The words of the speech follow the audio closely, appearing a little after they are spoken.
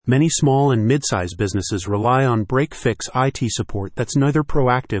Many small and mid-sized businesses rely on break-fix IT support that's neither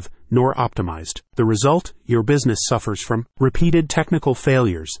proactive nor optimized. The result? Your business suffers from repeated technical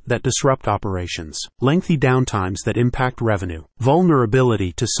failures that disrupt operations, lengthy downtimes that impact revenue,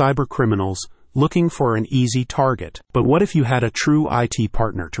 vulnerability to cyber criminals looking for an easy target. But what if you had a true IT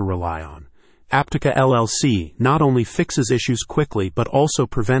partner to rely on? Aptica LLC not only fixes issues quickly but also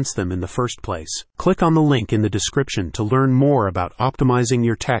prevents them in the first place. Click on the link in the description to learn more about optimizing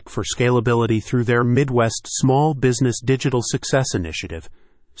your tech for scalability through their Midwest Small Business Digital Success Initiative,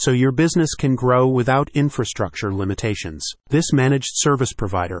 so your business can grow without infrastructure limitations. This managed service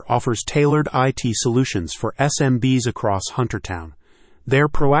provider offers tailored IT solutions for SMBs across Huntertown. Their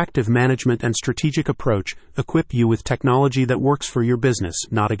proactive management and strategic approach equip you with technology that works for your business,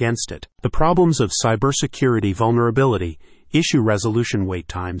 not against it. The problems of cybersecurity vulnerability, issue resolution wait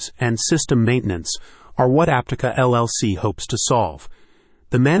times, and system maintenance are what Aptica LLC hopes to solve.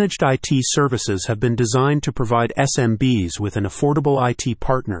 The managed IT services have been designed to provide SMBs with an affordable IT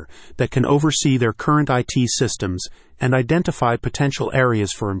partner that can oversee their current IT systems and identify potential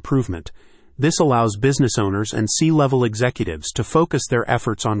areas for improvement. This allows business owners and C-level executives to focus their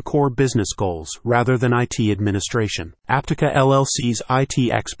efforts on core business goals rather than IT administration. Aptica LLC's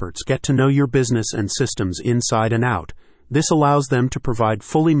IT experts get to know your business and systems inside and out. This allows them to provide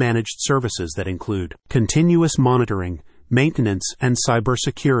fully managed services that include continuous monitoring, maintenance, and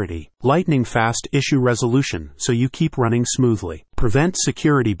cybersecurity, lightning-fast issue resolution so you keep running smoothly, prevent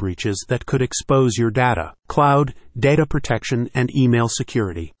security breaches that could expose your data, cloud, data protection, and email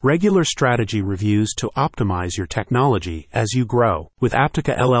security, regular strategy reviews to optimize your technology as you grow. With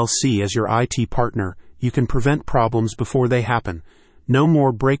Aptica LLC as your IT partner, you can prevent problems before they happen. No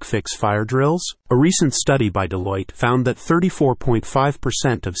more break-fix fire drills? A recent study by Deloitte found that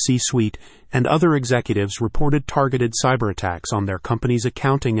 34.5% of C-suite and other executives reported targeted cyber attacks on their company's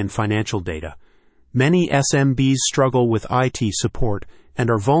accounting and financial data. Many SMBs struggle with IT support and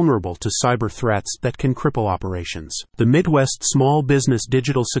are vulnerable to cyber threats that can cripple operations. The Midwest Small Business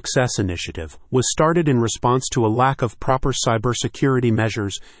Digital Success Initiative was started in response to a lack of proper cybersecurity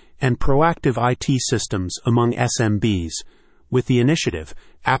measures and proactive IT systems among SMBs. With the initiative,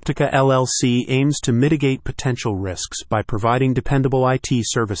 Aptica LLC aims to mitigate potential risks by providing dependable IT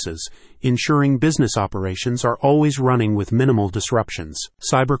services, ensuring business operations are always running with minimal disruptions.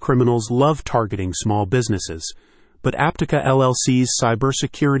 Cybercriminals love targeting small businesses, but Aptica LLC's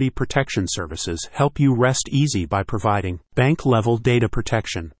cybersecurity protection services help you rest easy by providing bank-level data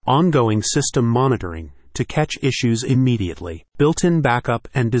protection, ongoing system monitoring to catch issues immediately, built-in backup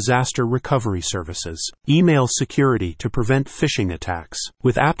and disaster recovery services, email security to prevent phishing attacks.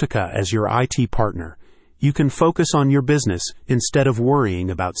 With Aptica as your IT partner, you can focus on your business instead of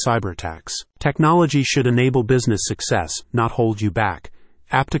worrying about cyber attacks. Technology should enable business success, not hold you back.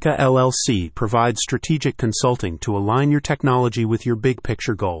 Aptica LLC provides strategic consulting to align your technology with your big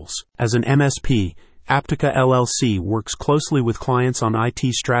picture goals. As an MSP, Aptica LLC works closely with clients on IT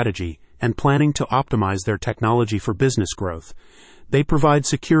strategy and planning to optimize their technology for business growth. They provide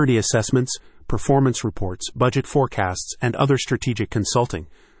security assessments, performance reports, budget forecasts, and other strategic consulting.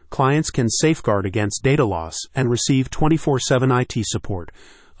 Clients can safeguard against data loss and receive 24/7 IT support,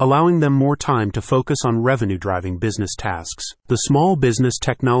 allowing them more time to focus on revenue-driving business tasks. The Small Business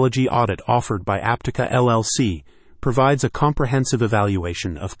Technology Audit offered by Aptica LLC provides a comprehensive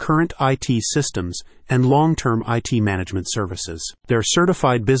evaluation of current IT systems and long-term IT management services. Their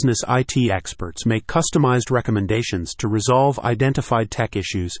certified business IT experts make customized recommendations to resolve identified tech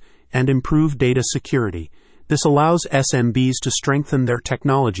issues and improve data security. This allows SMBs to strengthen their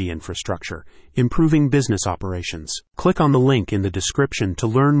technology infrastructure, improving business operations. Click on the link in the description to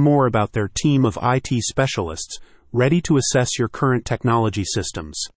learn more about their team of IT specialists ready to assess your current technology systems.